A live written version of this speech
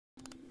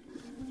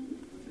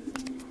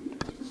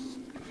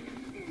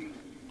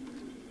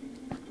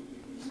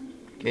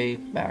Okay,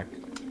 back.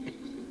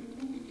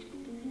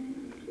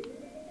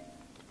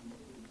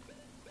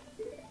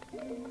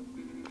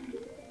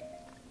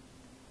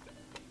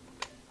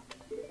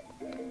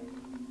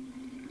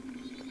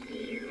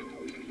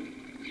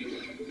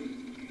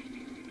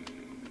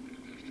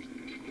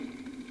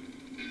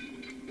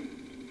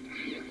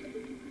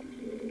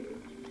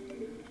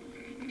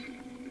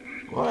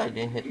 What, I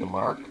didn't hit the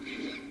mark?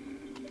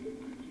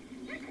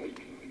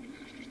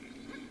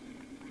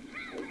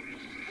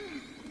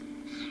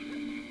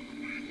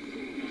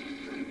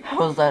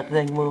 How's that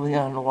thing moving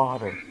on the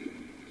water?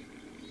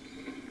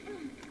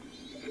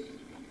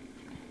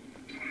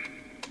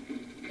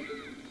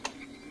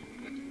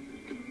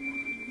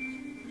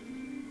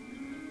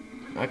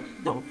 I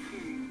don't...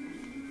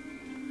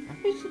 I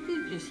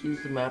basically just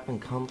use the map and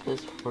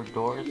compass for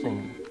doors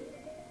and...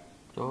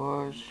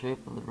 Doors,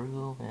 shape of the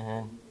room,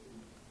 and...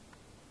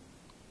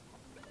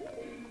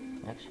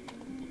 Actually...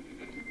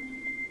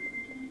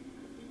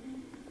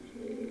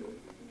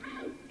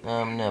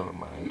 never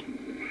mind.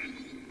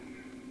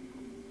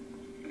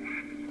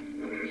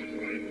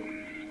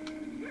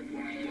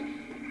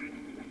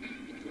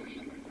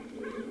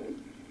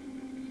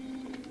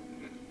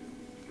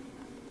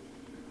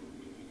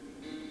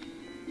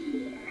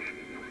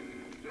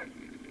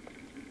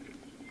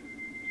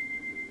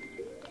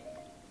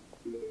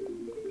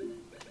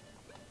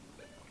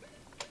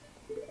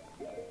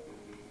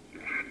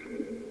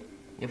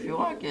 If you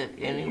want to get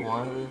any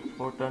one of the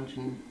 4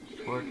 Dungeon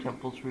Square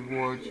Temples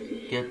rewards,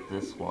 get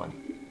this one.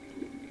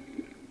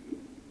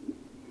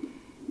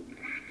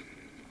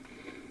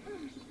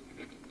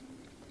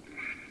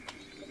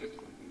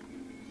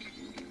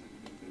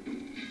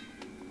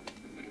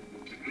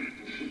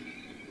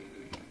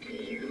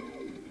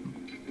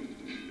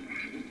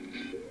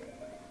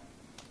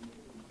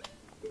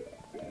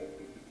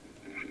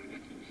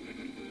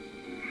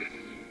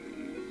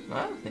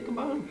 Well, think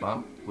about it,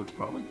 Bump would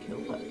probably kill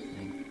that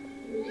thing.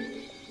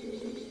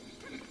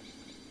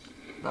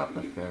 Not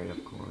the fairy,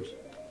 of course.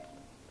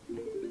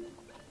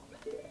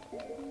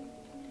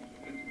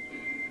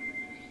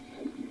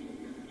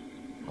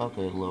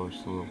 Okay, lowest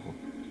level.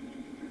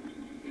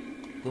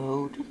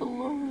 Go to the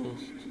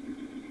lowest.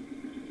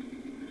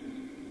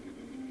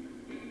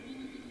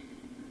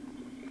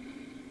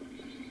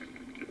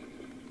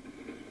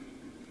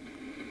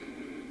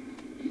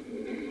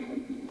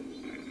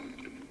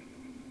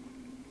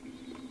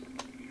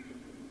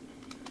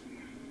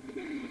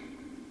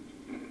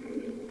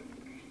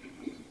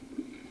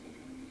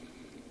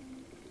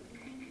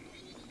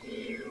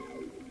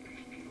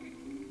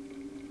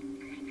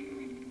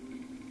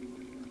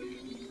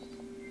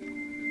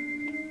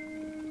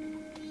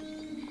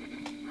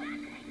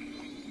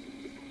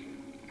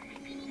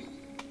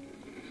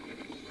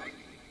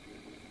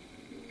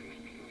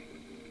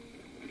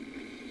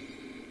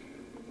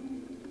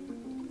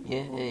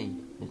 Yay,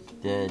 it's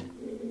dead.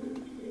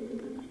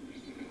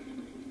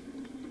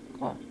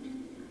 Huh.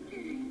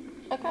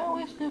 I kinda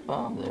wasted a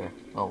bomb there.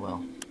 Oh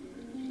well.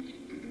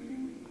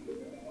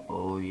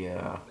 Oh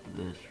yeah,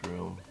 this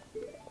room.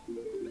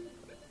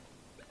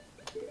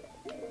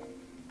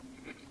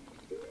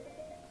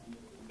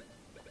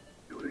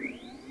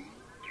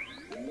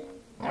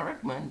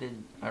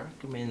 I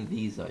recommend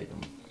these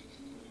items.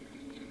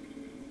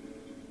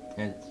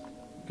 And it's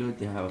good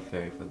to have a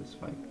fairy for this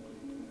fight.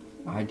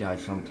 I die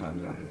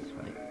sometimes on this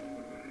fight.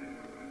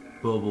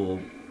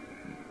 Bubble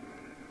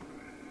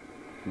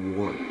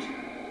Wart.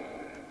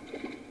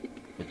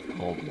 It's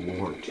called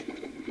Wart.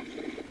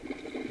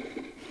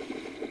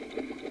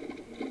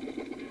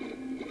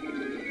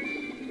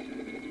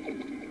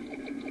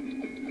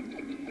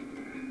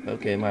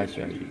 Okay, my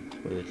strategy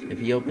for this. If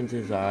he opens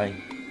his eye,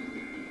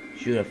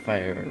 shoot a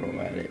fire arrow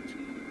at it.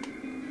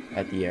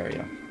 At the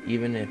area.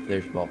 Even if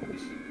there's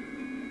bubbles.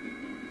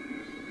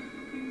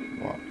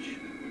 Watch.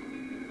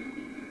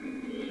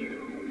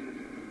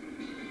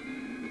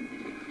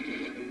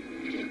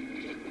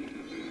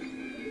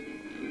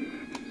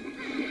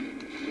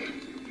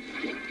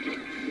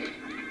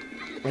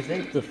 I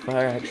think the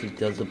fire actually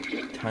does a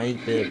tiny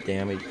bit of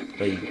damage,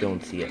 but you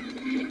don't see it.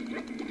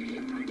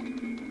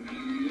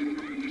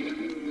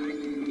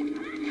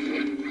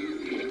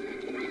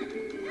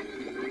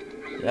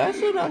 Did I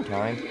slow down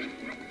time?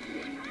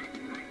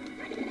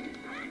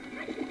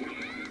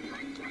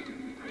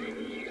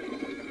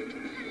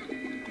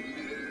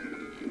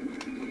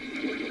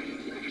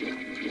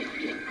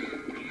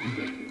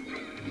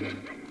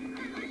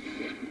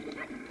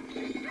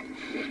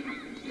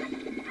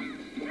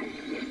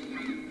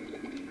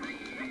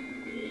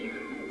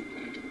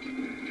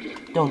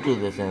 Don't do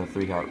this in a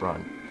 3-heart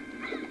run.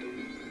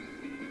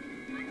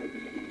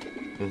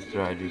 This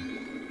strategy.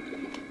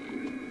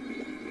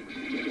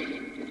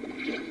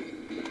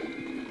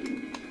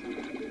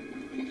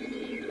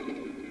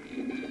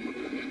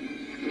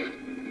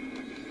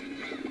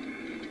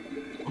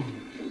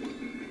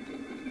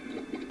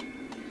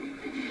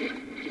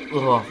 A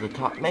little off the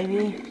top,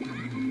 maybe?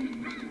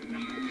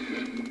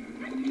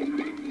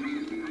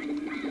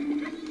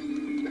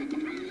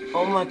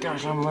 Oh my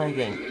gosh, I'm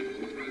lagging.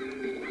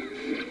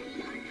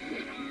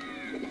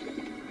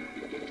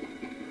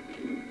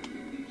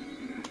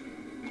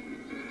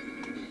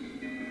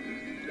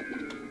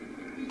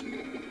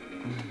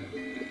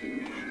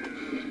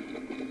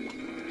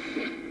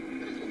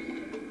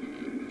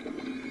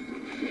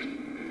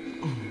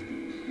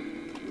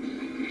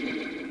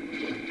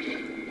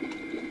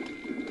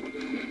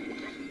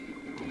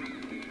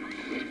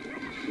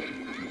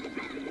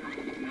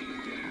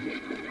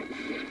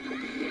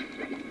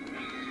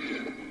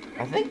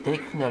 I think they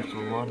can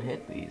actually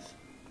one-hit these.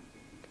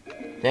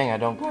 Dang, I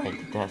don't go ahead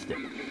to test it.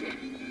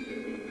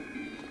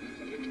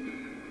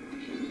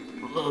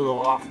 A little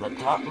off the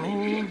top,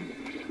 maybe?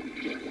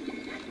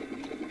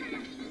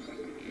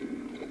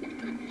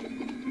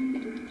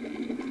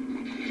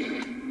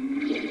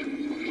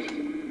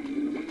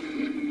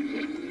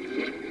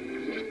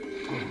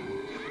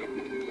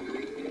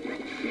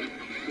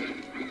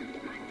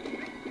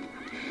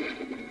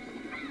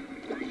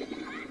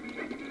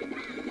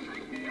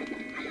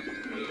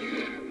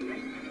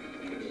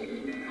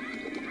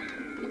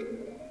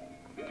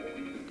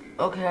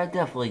 Okay, I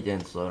definitely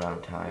didn't slow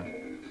down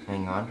time.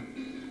 Hang on.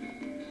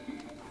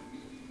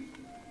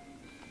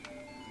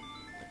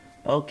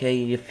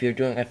 Okay, if you're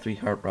doing a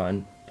 3-heart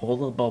run, pull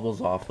the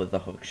bubbles off with a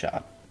hook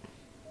shot.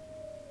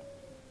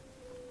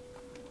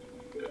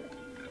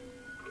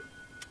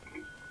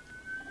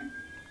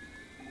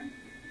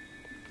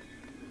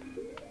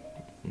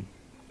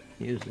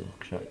 Use the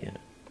hook shot yet.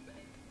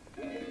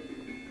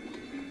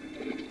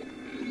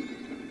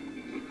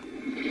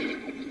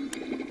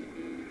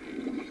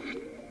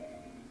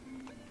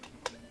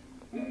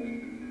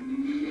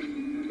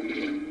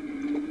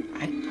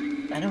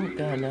 I don't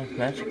got enough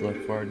magic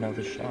left for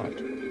another shot.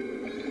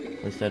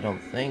 At least I don't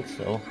think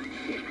so.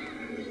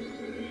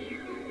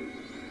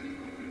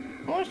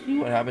 I want to see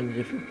what happens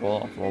if you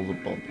pull off all the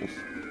bubbles.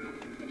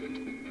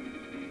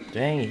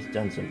 Dang, he's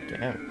done some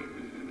damage.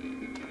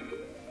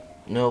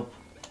 Nope.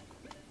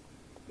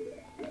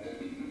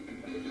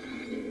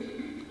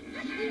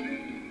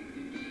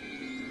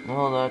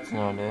 No, that's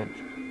not it.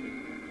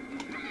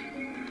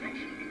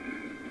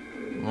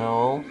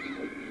 No.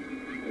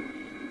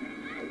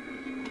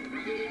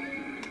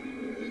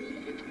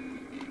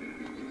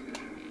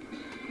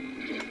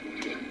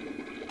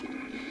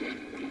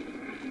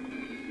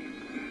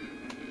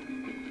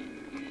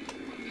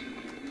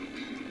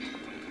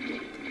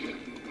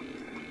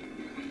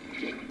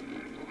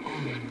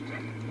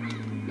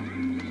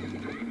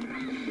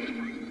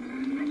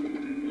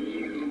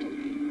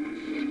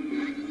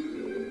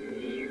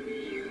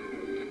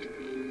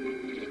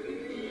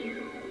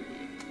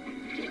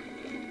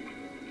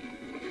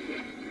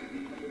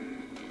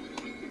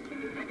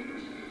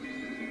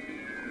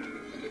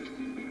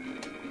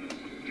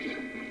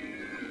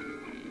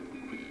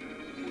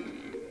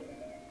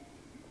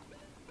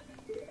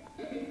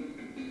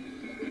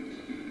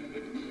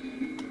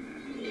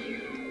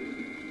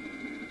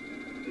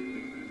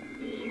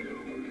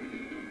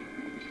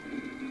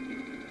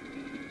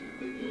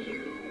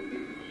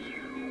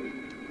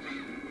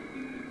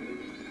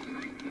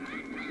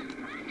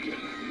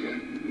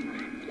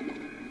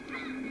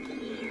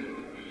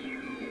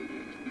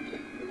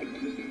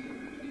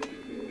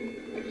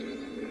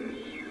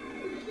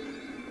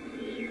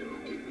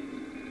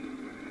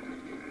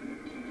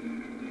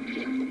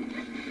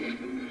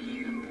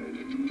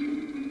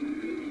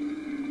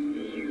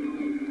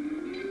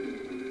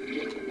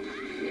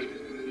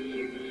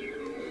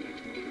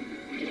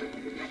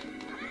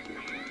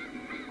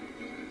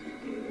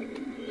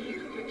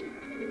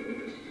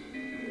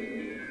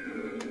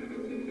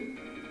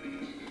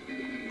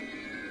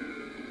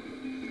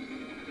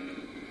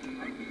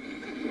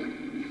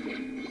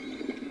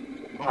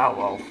 Oh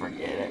well,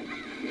 forget it.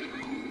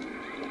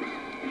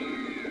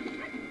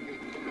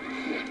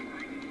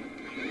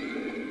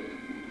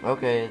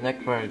 Okay, the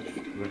next part is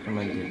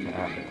recommended to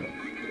have it.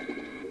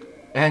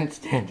 And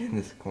stand in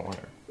this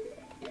corner.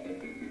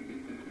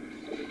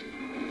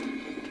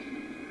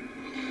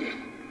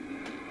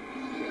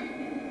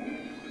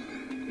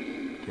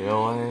 Get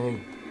away.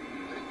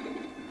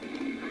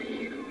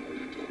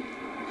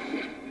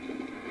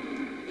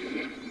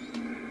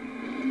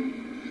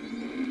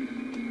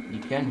 You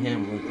can hit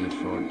him with your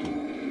sword too.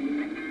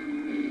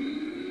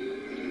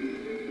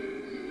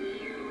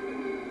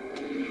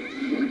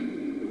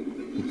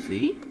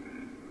 See?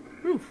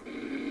 Roof.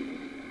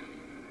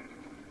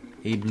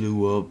 He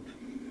blew up.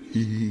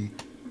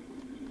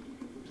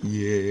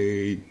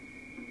 Yay.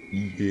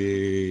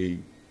 Yay.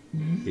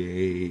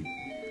 Yay.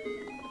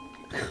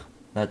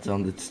 That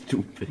sounded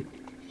stupid.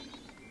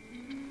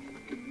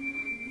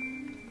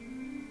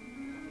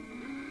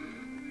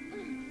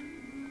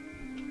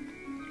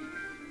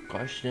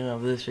 Question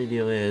of this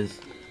video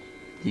is,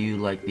 do you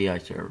like the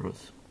ice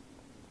arrows?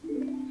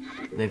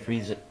 They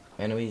freeze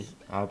enemies,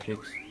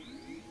 objects,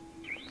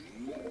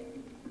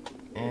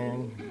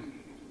 and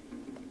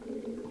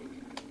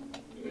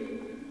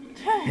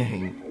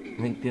dang,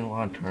 Link didn't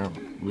want to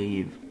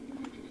leave.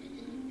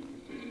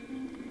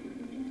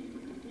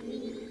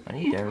 I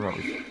need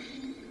arrows.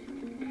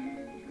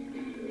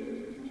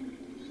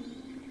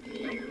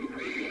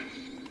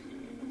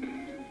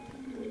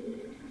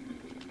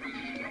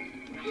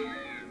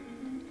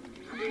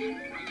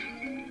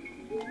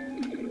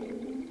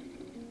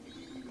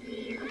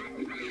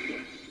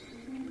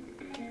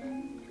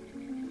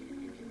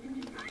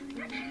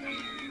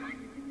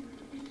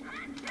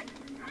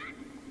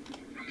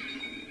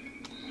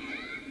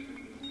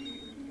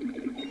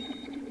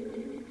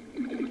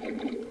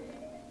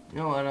 You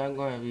know what, I'm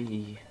going to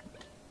be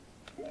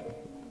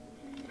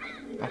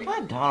I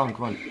thought I'm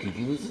going to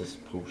use this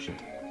potion.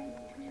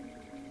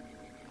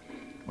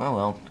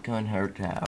 Well, it couldn't hurt to have.